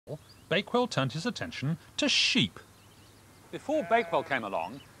Bakewell turned his attention to sheep. Before Bakewell came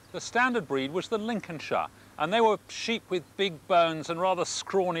along, the standard breed was the Lincolnshire, and they were sheep with big bones and rather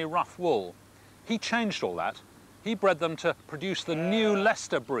scrawny, rough wool. He changed all that. He bred them to produce the new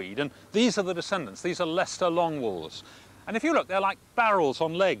Leicester breed, and these are the descendants. These are Leicester longwools. And if you look, they're like barrels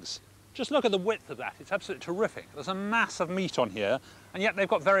on legs. Just look at the width of that. It's absolutely terrific. There's a mass of meat on here, and yet they've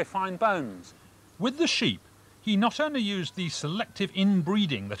got very fine bones. With the sheep, he not only used the selective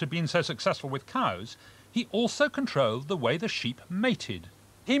inbreeding that had been so successful with cows, he also controlled the way the sheep mated.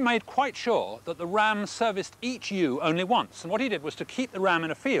 He made quite sure that the ram serviced each ewe only once, and what he did was to keep the ram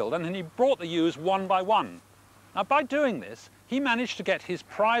in a field, and then he brought the ewes one by one. Now, by doing this, he managed to get his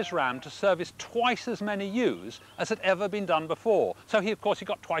prize ram to service twice as many ewes as had ever been done before. So he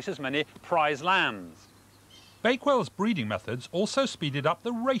got twice as many prize lambs. Bakewell's breeding methods also speeded up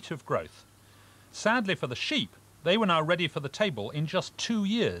the rate of growth. Sadly for the sheep, they were now ready for the table in just 2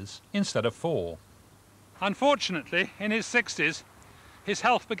 years instead of 4. Unfortunately, in his 60s, his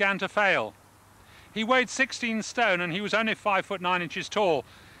health began to fail. He weighed 16 stone and he was only 5 foot 9 inches tall.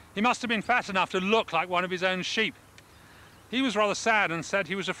 He must have been fat enough to look like one of his own sheep. He was rather sad and said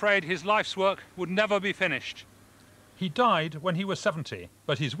he was afraid his life's work would never be finished. He died when he was 70,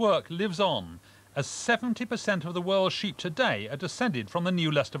 but his work lives on, as 70% of the world's sheep today are descended from the new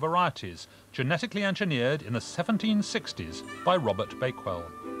Leicester varieties, genetically engineered in the 1760s by Robert Bakewell.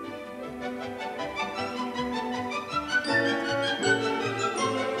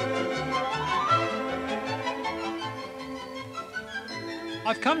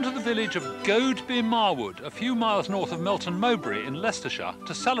 I've come to the village of Goadby Marwood, a few miles north of Melton Mowbray in Leicestershire,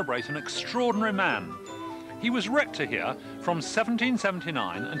 to celebrate an extraordinary man. He was rector here from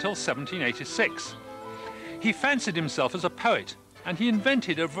 1779 until 1786. He fancied himself as a poet, and he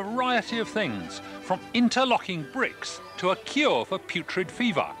invented a variety of things, from interlocking bricks to a cure for putrid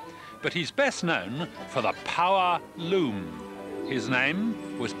fever. But he's best known for the power loom. His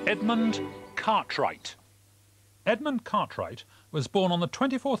name was Edmund Cartwright. Edmund Cartwright was born on the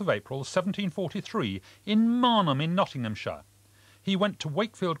 24th of April 1743 in Marnham in Nottinghamshire. He went to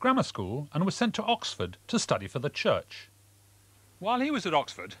Wakefield Grammar School and was sent to Oxford to study for the church. While he was at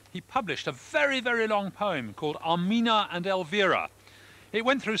Oxford, he published a very, very long poem called Armina and Elvira. It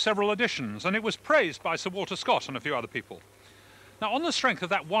went through several editions and it was praised by Sir Walter Scott and a few other people. Now, on the strength of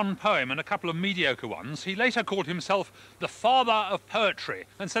that one poem and a couple of mediocre ones, he later called himself the father of poetry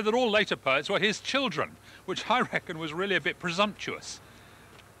and said that all later poets were his children, which I reckon was really a bit presumptuous.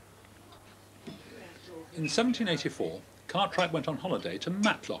 In 1784, Cartwright went on holiday to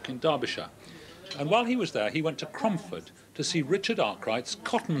Matlock in Derbyshire, and while he was there he went to Cromford to see Richard Arkwright's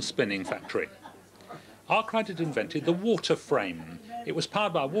cotton spinning factory. Arkwright had invented the water frame. It was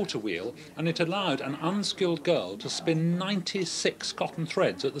powered by a water wheel, and it allowed an unskilled girl to spin 96 cotton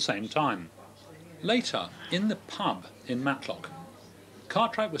threads at the same time. Later, in the pub in Matlock,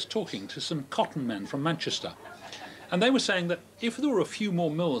 Cartwright was talking to some cotton men from Manchester, and they were saying that if there were a few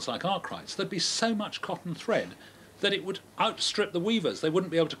more mills like Arkwright's, there'd be so much cotton thread that it would outstrip the weavers. They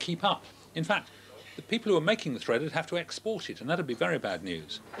wouldn't be able to keep up. In fact, the people who were making the thread would have to export it, and that'd be very bad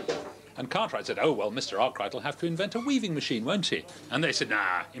news. And Cartwright said, oh, well, Mr. Arkwright will have to invent a weaving machine, won't he? And they said,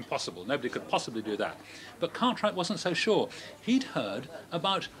 nah, impossible. Nobody could possibly do that. But Cartwright wasn't so sure. He'd heard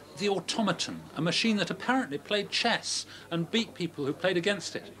about the automaton, a machine that apparently played chess and beat people who played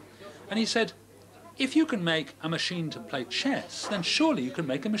against it. And he said, if you can make a machine to play chess, then surely you can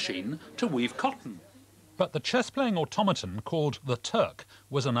make a machine to weave cotton. But the chess-playing automaton, called the Turk,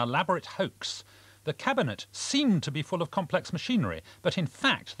 was an elaborate hoax. The cabinet seemed to be full of complex machinery, but in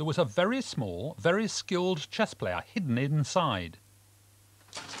fact there was a very small, very skilled chess player hidden inside.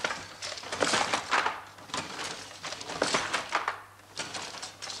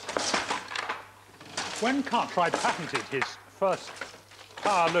 When Cartwright patented his first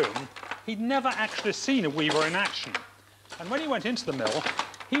power loom, he'd never actually seen a weaver in action. And when he went into the mill,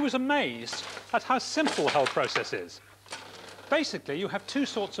 he was amazed at how simple the whole process is. Basically, you have two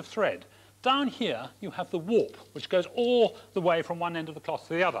sorts of thread. Down here, you have the warp, which goes all the way from one end of the cloth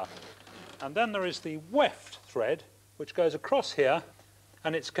to the other. And then there is the weft thread, which goes across here,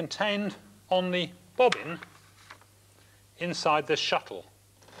 and it's contained on the bobbin inside this shuttle.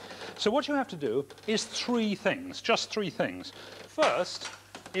 So what you have to do is three things, just three things. First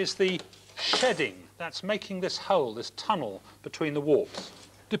is the shedding. That's making this hole, this tunnel between the warps.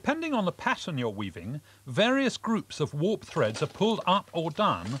 Depending on the pattern you're weaving, various groups of warp threads are pulled up or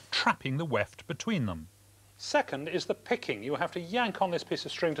down, trapping the weft between them. Second is the picking. You have to yank on this piece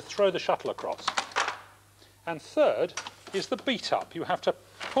of string to throw the shuttle across. And third is the beat up. You have to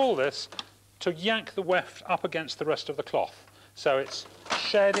pull this to yank the weft up against the rest of the cloth. So it's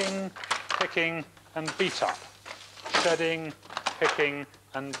shedding, picking and beat up. Shedding, picking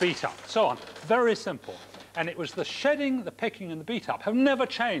and beat up. So on. Very simple. And it was the shedding, the picking and the beat up have never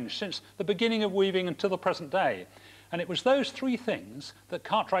changed since the beginning of weaving until the present day. And it was those three things that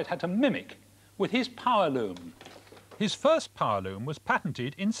Cartwright had to mimic with his power loom. His first power loom was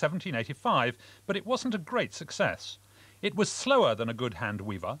patented in 1785, but it wasn't a great success. It was slower than a good hand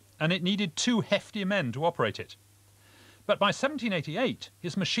weaver, and it needed 2 hefty men to operate it. But by 1788,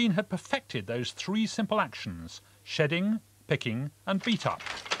 his machine had perfected those 3 simple actions: shedding, picking and beat up.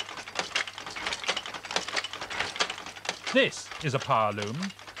 This is a power loom,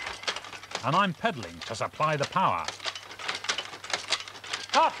 and I'm pedalling to supply the power.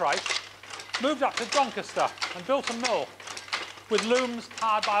 Cartwright moved up to Doncaster and built a mill with looms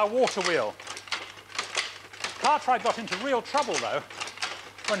powered by a water wheel. Cartwright got into real trouble, though,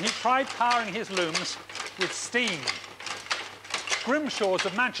 when he tried powering his looms with steam. Grimshaw's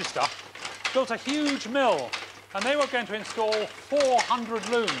of Manchester built a huge mill, and they were going to install 400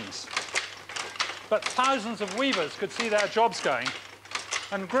 looms. But thousands of weavers could see their jobs going,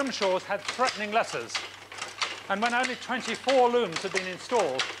 and Grimshaw's had threatening letters. And when only 24 looms had been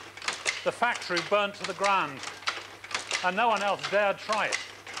installed, the factory burnt to the ground, and no one else dared try it.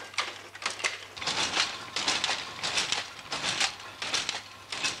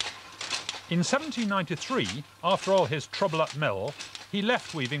 In 1793, after all his trouble at mill, he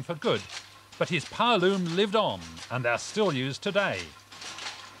left weaving for good, but his power loom lived on, and they're still used today.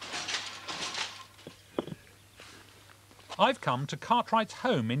 I've come to Cartwright's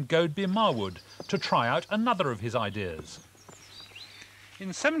home in Goadby Marwood to try out another of his ideas. In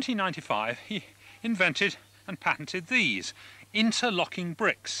 1795, he invented and patented these interlocking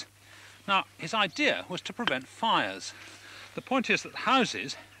bricks. Now, his idea was to prevent fires. The point is that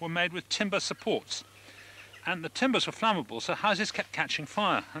houses were made with timber supports, and the timbers were flammable, so houses kept catching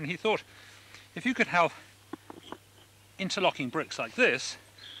fire. And he thought, if you could have interlocking bricks like this,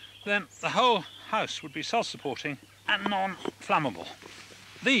 then the whole house would be self-supporting and non-flammable.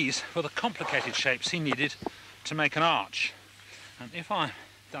 These were the complicated shapes he needed to make an arch. And if I've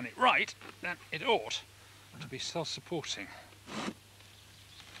done it right, then it ought to be self-supporting.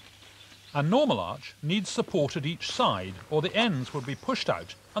 A normal arch needs support at each side, or the ends would be pushed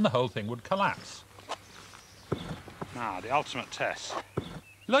out and the whole thing would collapse. Now, the ultimate test.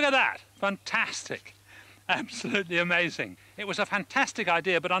 Look at that! Fantastic! Absolutely amazing. It was a fantastic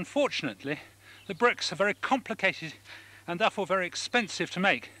idea, but unfortunately, the bricks are very complicated and therefore very expensive to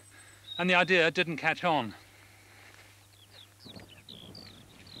make, and the idea didn't catch on.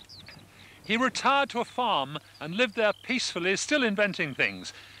 He retired to a farm and lived there peacefully, still inventing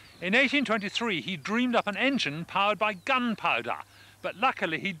things. In 1823, he dreamed up an engine powered by gunpowder, but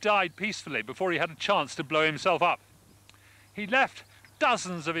luckily he died peacefully before he had a chance to blow himself up. He left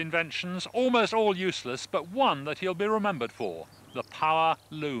dozens of inventions, almost all useless, but one that he'll be remembered for: the power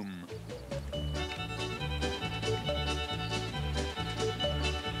loom.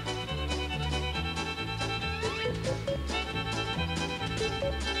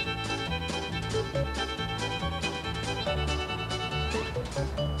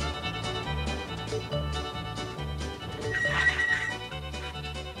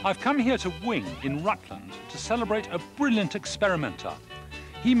 I've come here to Wing in Rutland to celebrate a brilliant experimenter.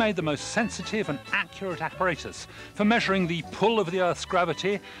 He made the most sensitive and accurate apparatus for measuring the pull of the Earth's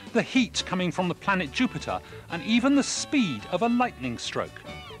gravity, the heat coming from the planet Jupiter, and even the speed of a lightning stroke.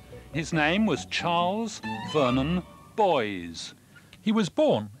 His name was Charles Vernon Boys. He was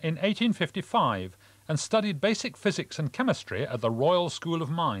born in 1855 and studied basic physics and chemistry at the Royal School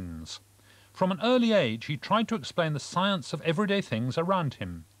of Mines. From an early age, he tried to explain the science of everyday things around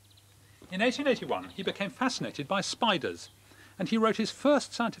him. In 1881, he became fascinated by spiders, and he wrote his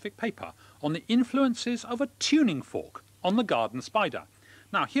first scientific paper on the influences of a tuning fork on the garden spider.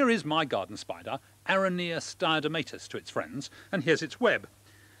 Now, here is my garden spider, Araneus diadomatus to its friends, and here's its web.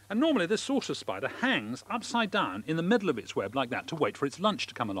 And normally this sort of spider hangs upside down in the middle of its web like that to wait for its lunch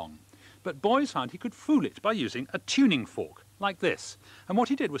to come along. But Boys found he could fool it by using a tuning fork, like this. And what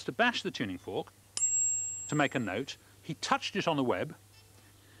he did was to bash the tuning fork to make a note. He touched it on the web,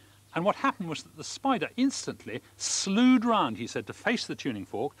 and what happened was that the spider instantly slewed round, he said, to face the tuning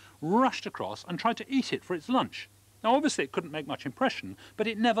fork, rushed across and tried to eat it for its lunch. Now, obviously, it couldn't make much impression, but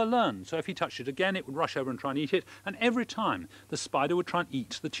it never learned. So if he touched it again, it would rush over and try and eat it, and every time the spider would try and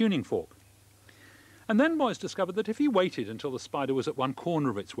eat the tuning fork. And then Boys discovered that if he waited until the spider was at one corner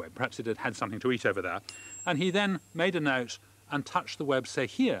of its web, perhaps it had had something to eat over there, and he then made a note and touched the web, say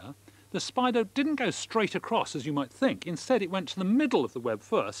here, the spider didn't go straight across as you might think. Instead, it went to the middle of the web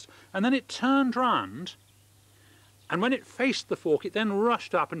first, and then it turned round And when it faced the fork, it then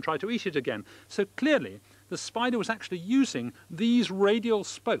rushed up and tried to eat it again. So clearly, the spider was actually using these radial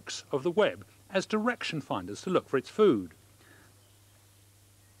spokes of the web as direction finders to look for its food.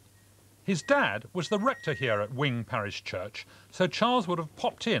 His dad was the rector here at Wing Parish Church, so Charles would have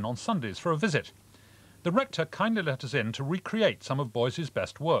popped in on Sundays for a visit. The rector kindly let us in to recreate some of Boyes'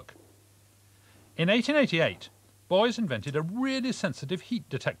 best work. In 1888, Boyes invented a really sensitive heat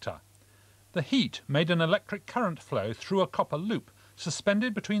detector. The heat made an electric current flow through a copper loop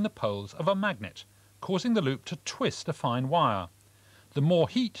suspended between the poles of a magnet, causing the loop to twist a fine wire. The more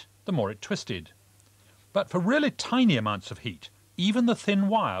heat, the more it twisted. But for really tiny amounts of heat, even the thin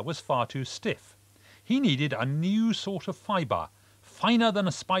wire was far too stiff. He needed a new sort of fibre, finer than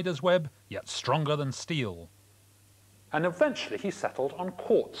a spider's web, yet stronger than steel. And eventually he settled on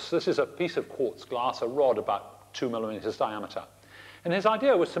quartz. This is a piece of quartz glass, a rod about 2 millimeters diameter. And his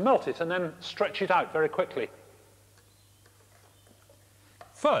idea was to melt it and then stretch it out very quickly.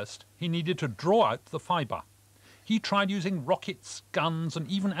 First, he needed to draw out the fibre. He tried using rockets, guns, and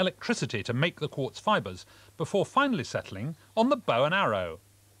even electricity to make the quartz fibres, before finally settling on the bow and arrow.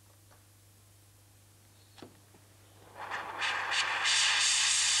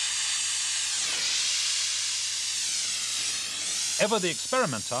 Ever the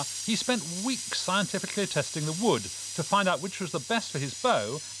experimenter, he spent weeks scientifically testing the wood to find out which was the best for his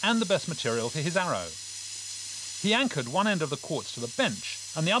bow and the best material for his arrow. He anchored one end of the quartz to the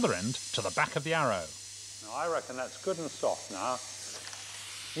bench and the other end to the back of the arrow. Now, I reckon that's good and soft now.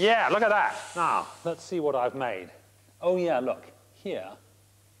 Yeah, look at that. Now, let's see what I've made. Oh yeah, look, here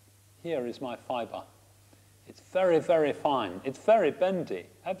is my fibre. It's very, very fine. It's very bendy,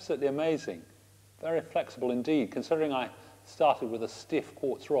 absolutely amazing. Very flexible indeed, considering I started with a stiff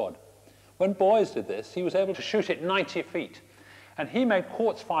quartz rod. When Boyes did this, he was able to shoot it 90 feet, and he made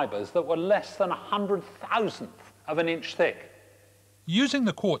quartz fibres that were less than 100,000th of an inch thick. Using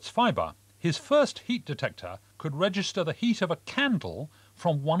the quartz fibre, his first heat detector could register the heat of a candle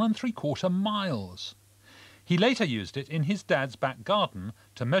from 1 3/4 miles. He later used it in his dad's back garden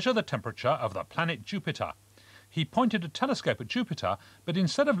to measure the temperature of the planet Jupiter. He pointed a telescope at Jupiter, but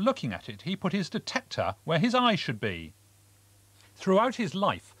instead of looking at it, he put his detector where his eye should be. Throughout his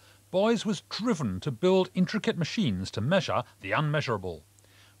life, Boyes was driven to build intricate machines to measure the unmeasurable.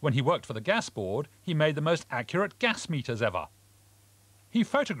 When he worked for the gas board, he made the most accurate gas meters ever. He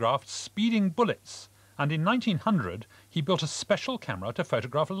photographed speeding bullets, and in 1900 he built a special camera to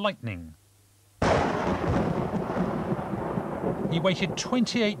photograph lightning. He waited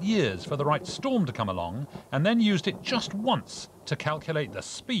 28 years for the right storm to come along, and then used it just once to calculate the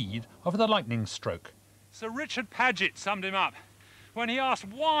speed of the lightning stroke. Sir Richard Paget summed him up when he asked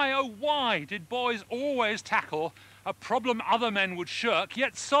why, oh why, did Boyes always tackle a problem other men would shirk,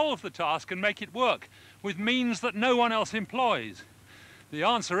 yet solve the task and make it work with means that no one else employs? The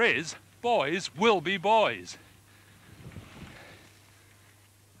answer is, Boyes will be Boyes.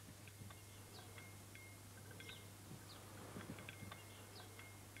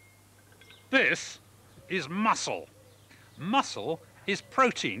 This is muscle. Muscle is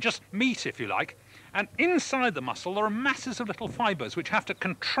protein, just meat if you like. And inside the muscle there are masses of little fibres which have to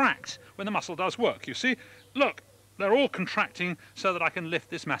contract when the muscle does work. You see, look, they're all contracting so that I can lift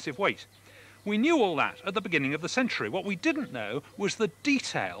this massive weight. We knew all that at the beginning of the century. What we didn't know was the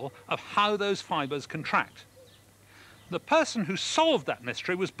detail of how those fibres contract. The person who solved that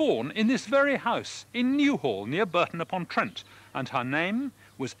mystery was born in this very house in Newhall near Burton-upon-Trent, and her name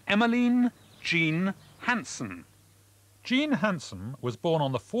was Emmeline Jean Hanson. Jean Hanson was born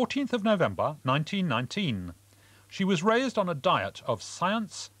on the 14th of November 1919. She was raised on a diet of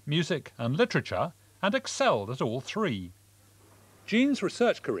science, music and literature and excelled at all three. Jean's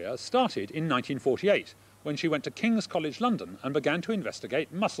research career started in 1948 when she went to King's College London and began to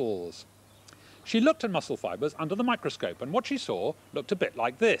investigate muscles. She looked at muscle fibres under the microscope, and what she saw looked a bit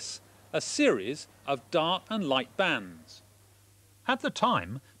like this, a series of dark and light bands. At the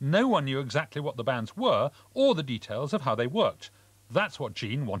time, no one knew exactly what the bands were or the details of how they worked. That's what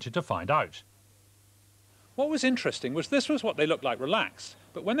Jean wanted to find out. What was interesting was this was what they looked like relaxed,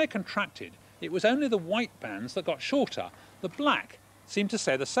 but when they contracted, it was only the white bands that got shorter. The black seemed to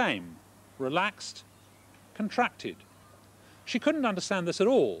stay the same. Relaxed, contracted. She couldn't understand this at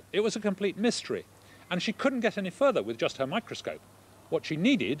all. It was a complete mystery, and she couldn't get any further with just her microscope. What she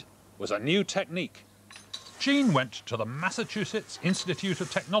needed was a new technique. Jean went to the Massachusetts Institute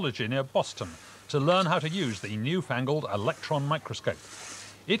of Technology near Boston to learn how to use the newfangled electron microscope.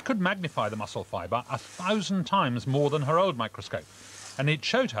 It could magnify the muscle fibre 1,000 times more than her old microscope, and it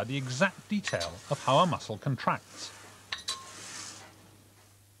showed her the exact detail of how a muscle contracts.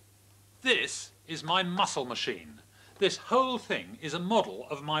 This is my muscle machine. this whole thing is a model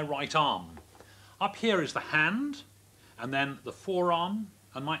of my right arm. Up here is the hand, and then the forearm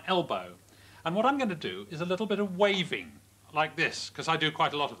and my elbow. And what I'm going to do is a little bit of waving, like this, because I do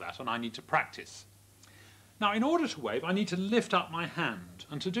quite a lot of that and I need to practice. Now, in order to wave, I need to lift up my hand,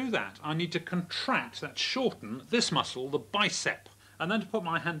 and to do that I need to contract, that shorten this muscle, the bicep, and then to put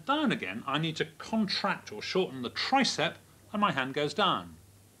my hand down again I need to contract or shorten the tricep, and my hand goes down.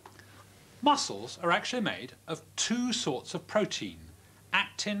 Muscles are actually made of two sorts of protein,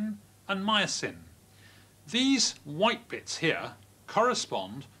 actin and myosin. These white bits here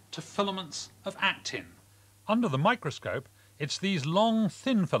correspond to filaments of actin. Under the microscope, it's these long,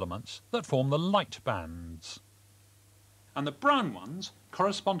 thin filaments that form the light bands. And the brown ones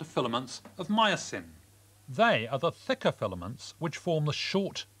correspond to filaments of myosin. They are the thicker filaments which form the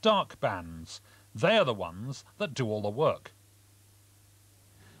short, dark bands. They are the ones that do all the work.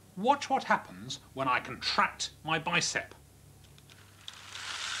 Watch what happens when I contract my bicep.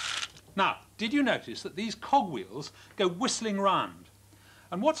 Now, did you notice that these cogwheels go whistling round?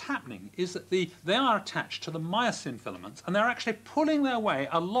 And what's happening is that they are attached to the myosin filaments, and they're actually pulling their way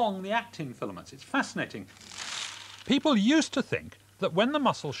along the actin filaments. It's fascinating. People used to think that when the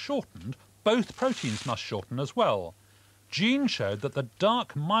muscle shortened, both proteins must shorten as well. Gene showed that the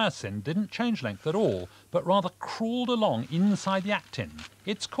dark myosin didn't change length at all, but rather crawled along inside the actin.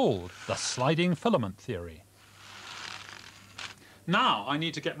 It's called the sliding filament theory. Now I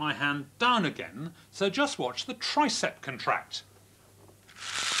need to get my hand down again, so just watch the tricep contract.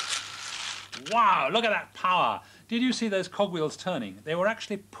 Wow, look at that power! Did you see those cogwheels turning? They were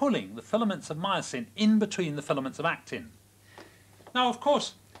actually pulling the filaments of myosin in between the filaments of actin. Now, of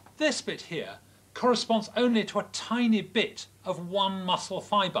course, this bit here corresponds only to a tiny bit of one muscle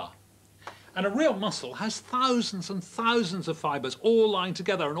fibre. And a real muscle has thousands and thousands of fibres all lying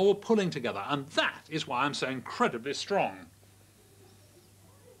together and all pulling together, and that is why I'm so incredibly strong.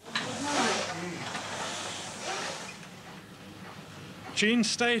 Jean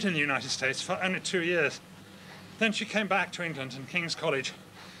stayed in the United States for only 2 years. Then she came back to England and King's College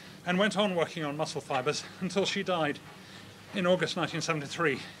and went on working on muscle fibres until she died in August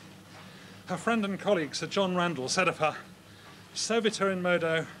 1973. Her friend and colleague Sir John Randall said of her, "Suavitur in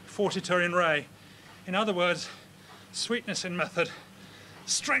modo, fortitur in re." In other words, sweetness in method,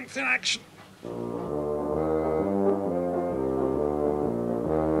 strength in action.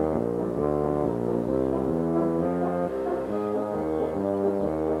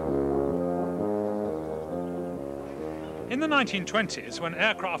 In the 1920s, when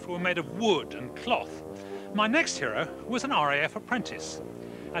aircraft were made of wood and cloth, my next hero was an RAF apprentice,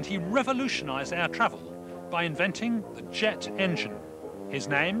 and he revolutionised air travel by inventing the jet engine. His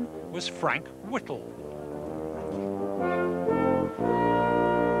name was Frank Whittle.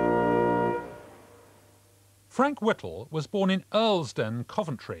 Frank Whittle was born in Earlsden,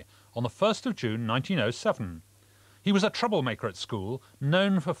 Coventry, on the 1st of June 1907. He was a troublemaker at school,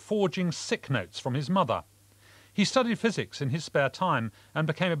 known for forging sick notes from his mother. He studied physics in his spare time and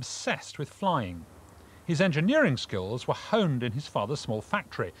became obsessed with flying. His engineering skills were honed in his father's small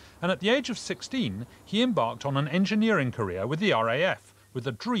factory, and at the age of 16 he embarked on an engineering career with the RAF, with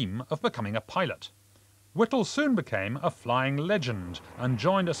the dream of becoming a pilot. Whittle soon became a flying legend and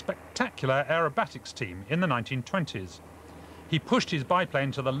joined a spectacular aerobatics team in the 1920s. He pushed his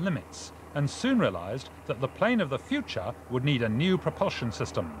biplane to the limits and soon realised that the plane of the future would need a new propulsion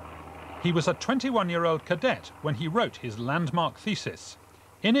system. He was a 21-year-old cadet when he wrote his landmark thesis.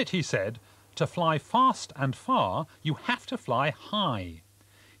 In it he said, "To fly fast and far, you have to fly high."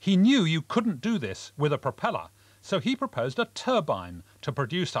 He knew you couldn't do this with a propeller, so he proposed a turbine to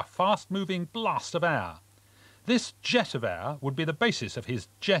produce a fast-moving blast of air. This jet of air would be the basis of his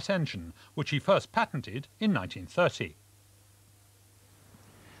jet engine, which he first patented in 1930.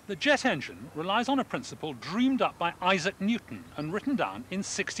 The jet engine relies on a principle dreamed up by Isaac Newton and written down in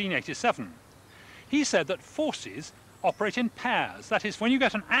 1687. He said that forces operate in pairs. That is, when you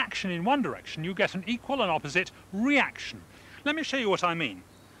get an action in one direction, you get an equal and opposite reaction. Let me show you what I mean.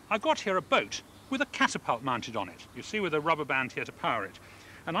 I've got here a boat with a catapult mounted on it. You see, with a rubber band here to power it.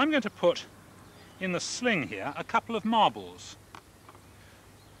 And I'm going to put in the sling here a couple of marbles,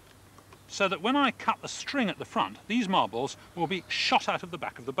 so that when I cut the string at the front, these marbles will be shot out of the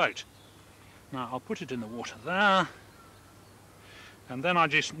back of the boat. Now I'll put it in the water there, and then I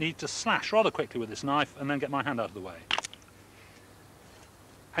just need to slash rather quickly with this knife and then get my hand out of the way.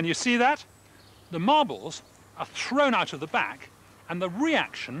 And you see that? The marbles are thrown out of the back and the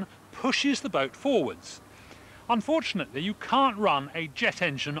reaction pushes the boat forwards. Unfortunately, you can't run a jet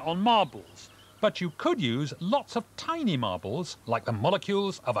engine on marbles, but you could use lots of tiny marbles like the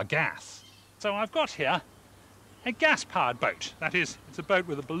molecules of a gas. So I've got here a gas-powered boat. That is, it's a boat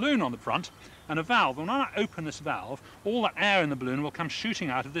with a balloon on the front and a valve. And when I open this valve, all that air in the balloon will come shooting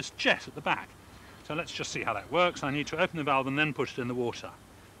out of this jet at the back. So let's just see how that works. I need to open the valve and then push it in the water.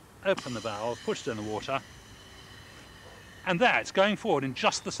 Open the valve, push it in the water, and there, it's going forward in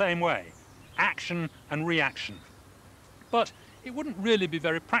just the same way. Action and reaction. But it wouldn't really be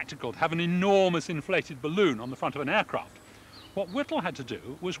very practical to have an enormous inflated balloon on the front of an aircraft. What Whittle had to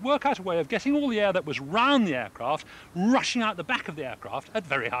do was work out a way of getting all the air that was round the aircraft rushing out the back of the aircraft at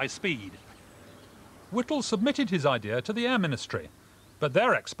very high speed. Whittle submitted his idea to the Air Ministry, but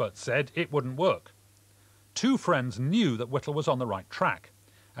their experts said it wouldn't work. Two friends knew that Whittle was on the right track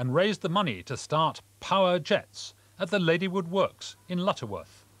and raised the money to start Power Jets at the Ladywood Works in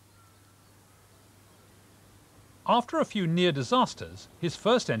Lutterworth. After a few near disasters, his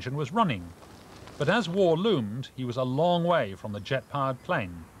first engine was running, but as war loomed, he was a long way from the jet-powered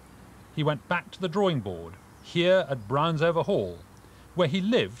plane. He went back to the drawing board, here at Brownsover Hall, where he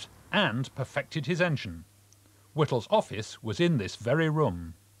lived and perfected his engine. Whittle's office was in this very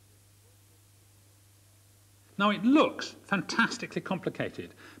room. Now, it looks fantastically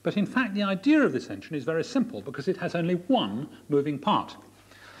complicated, but in fact the idea of this engine is very simple because it has only one moving part.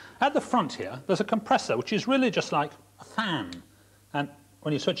 At the front here, there's a compressor, which is really just like a fan. And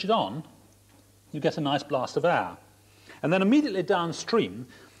when you switch it on, you get a nice blast of air. And then immediately downstream,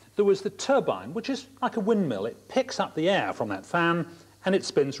 there was the turbine, which is like a windmill. It picks up the air from that fan and it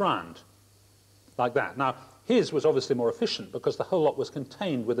spins round, like that. Now, his was obviously more efficient because the whole lot was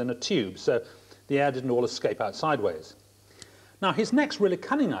contained within a tube, so the air didn't all escape out sideways. Now, his next really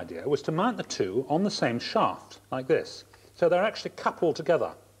cunning idea was to mount the two on the same shaft, like this. So they're actually coupled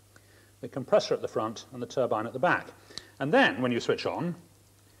together, the compressor at the front and the turbine at the back. And then, when you switch on,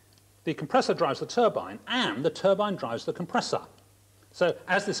 the compressor drives the turbine and the turbine drives the compressor. So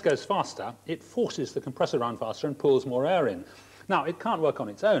as this goes faster, it forces the compressor around faster and pulls more air in. Now, it can't work on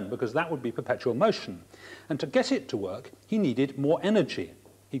its own because that would be perpetual motion. And to get it to work, he needed more energy.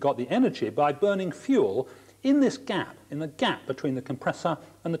 He got the energy by burning fuel in this gap, in the gap between the compressor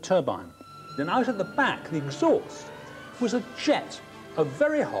and the turbine. Then out at the back, the exhaust was a jet of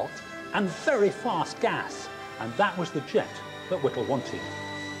very hot and very fast gas. And that was the jet that Whittle wanted.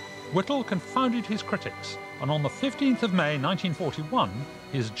 Whittle confounded his critics, and on the 15th of May 1941,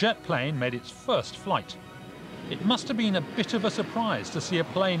 his jet plane made its first flight. It must have been a bit of a surprise to see a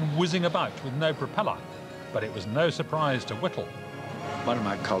plane whizzing about with no propeller, but it was no surprise to Whittle. One of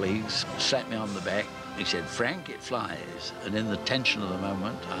my colleagues slapped me on the back. He said, "Frank, it flies." And in the tension of the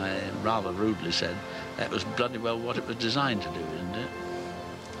moment, I rather rudely said, "That was bloody well what it was designed to do, isn't it?"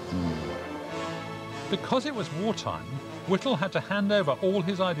 Because it was wartime, Whittle had to hand over all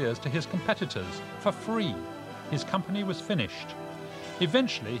his ideas to his competitors for free. His company was finished.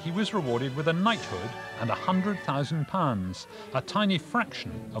 Eventually, he was rewarded with a knighthood and £100,000, a tiny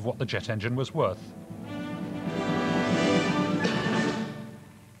fraction of what the jet engine was worth.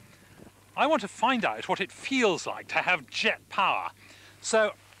 I want to find out what it feels like to have jet power.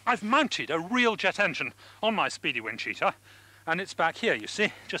 So I've mounted a real jet engine on my Speedy Wind Cheetah, and it's back here, you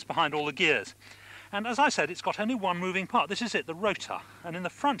see, just behind all the gears. And as I said, it's got only one moving part. This is it, the rotor. And in the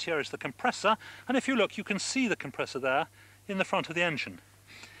front here is the compressor. And if you look, you can see the compressor there in the front of the engine.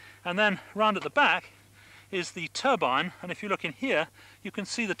 And then round at the back is the turbine. And if you look in here, you can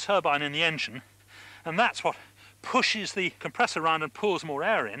see the turbine in the engine. And that's what pushes the compressor around and pulls more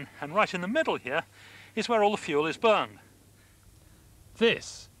air in. And right in the middle here is where all the fuel is burned.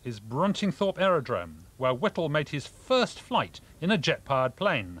 This is Bruntingthorpe Aerodrome, where Whittle made his first flight in a jet-powered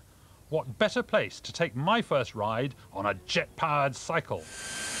plane. What better place to take my first ride on a jet-powered cycle?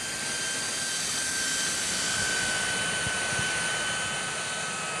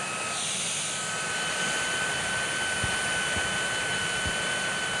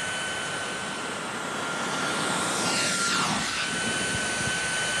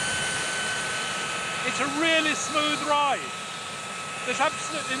 It's a really smooth ride. There's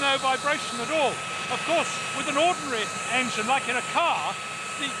absolutely no vibration at all. Of course, with an ordinary engine, like in a car,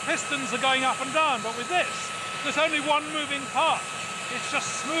 the pistons are going up and down, but with this, there's only one moving part. It's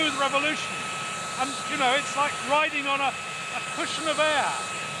just smooth revolution. And, you know, it's like riding on a cushion of air.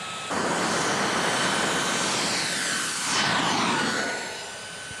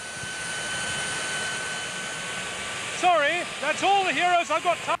 Sorry, that's all the heroes I've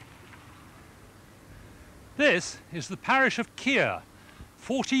got time. This is the parish of Keir,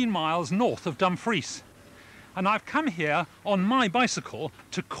 14 miles north of Dumfries. And I've come here on my bicycle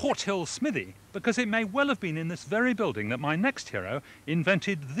to Courthill Smithy because it may well have been in this very building that my next hero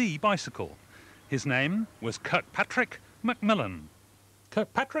invented the bicycle. His name was Kirkpatrick Macmillan.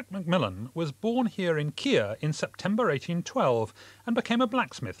 Kirkpatrick Macmillan was born here in Keir in September 1812 and became a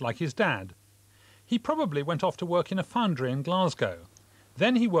blacksmith like his dad. He probably went off to work in a foundry in Glasgow.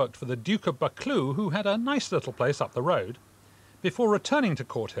 Then he worked for the Duke of Buccleuch, who had a nice little place up the road, before returning to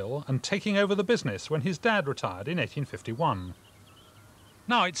Court Hill and taking over the business when his dad retired in 1851.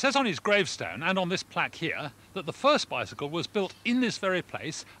 Now, it says on his gravestone and on this plaque here that the first bicycle was built in this very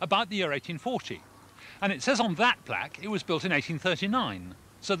place about the year 1840. And it says on that plaque it was built in 1839.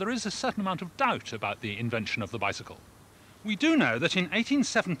 So there is a certain amount of doubt about the invention of the bicycle. We do know that in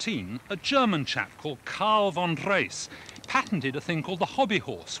 1817, a German chap called Karl von Drais patented a thing called the hobby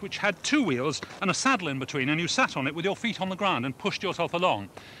horse, which had two wheels and a saddle in between, and you sat on it with your feet on the ground and pushed yourself along.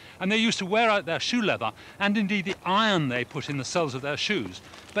 And they used to wear out their shoe leather and indeed the iron they put in the soles of their shoes.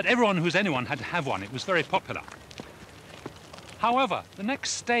 But everyone who's anyone had to have one. It was very popular. However, the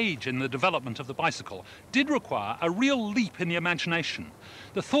next stage in the development of the bicycle did require a real leap in the imagination.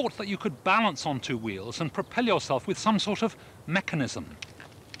 The thought that you could balance on two wheels and propel yourself with some sort of mechanism.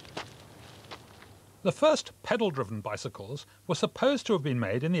 The first pedal-driven bicycles were supposed to have been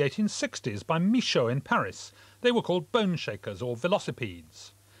made in the 1860s by Michaud in Paris. They were called bone shakers or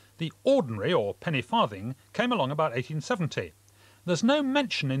velocipedes. The ordinary or penny farthing came along about 1870. There's no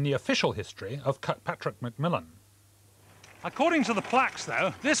mention in the official history of Kirkpatrick Macmillan. According to the plaques,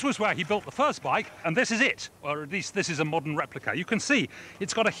 though, this was where he built the first bike, and this is it. Or at least this is a modern replica. You can see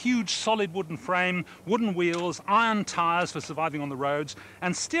it's got a huge solid wooden frame, wooden wheels, iron tyres for surviving on the roads,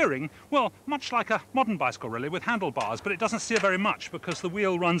 and steering, well, much like a modern bicycle really, with handlebars, but it doesn't steer very much because the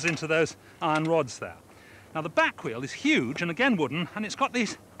wheel runs into those iron rods there. Now the back wheel is huge and again wooden, and it's got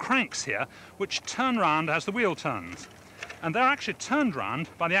these cranks here which turn round as the wheel turns. And they're actually turned round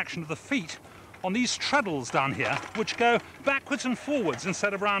by the action of the feet on these treadles down here, which go backwards and forwards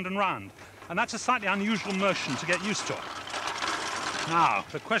instead of round and round. And that's a slightly unusual motion to get used to. Now,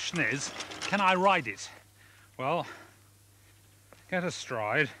 the question is, can I ride it? Well, get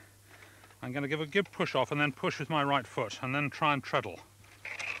astride. I'm going to give a good push off and then push with my right foot and then try and treadle.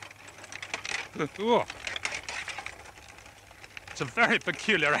 Ooh. It's a very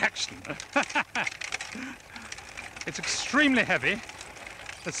peculiar action. It's extremely heavy.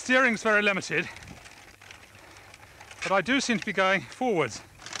 The steering's very limited, but I do seem to be going forwards.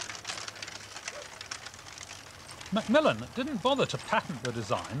 Macmillan didn't bother to patent the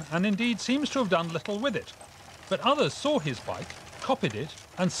design and indeed seems to have done little with it. But others saw his bike, copied it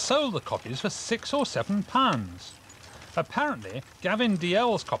and sold the copies for £6 or £7. Apparently, Gavin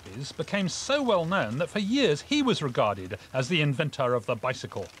DL's copies became so well known that for years he was regarded as the inventor of the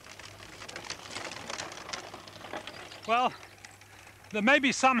bicycle. Well, there may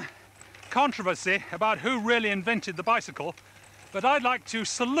be some controversy about who really invented the bicycle, but I'd like to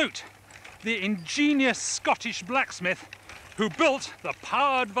salute the ingenious Scottish blacksmith who built the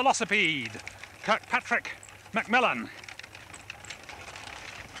powered velocipede, Kirkpatrick Macmillan.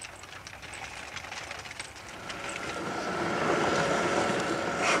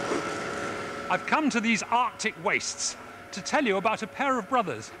 I've come to these Arctic wastes to tell you about a pair of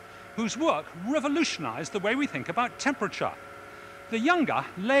brothers whose work revolutionized the way we think about temperature. The younger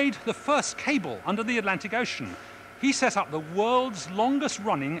laid the first cable under the Atlantic Ocean. He set up the world's longest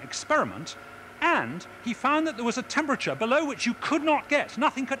running experiment, and he found that there was a temperature below which you could not get.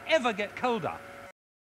 Nothing could ever get colder.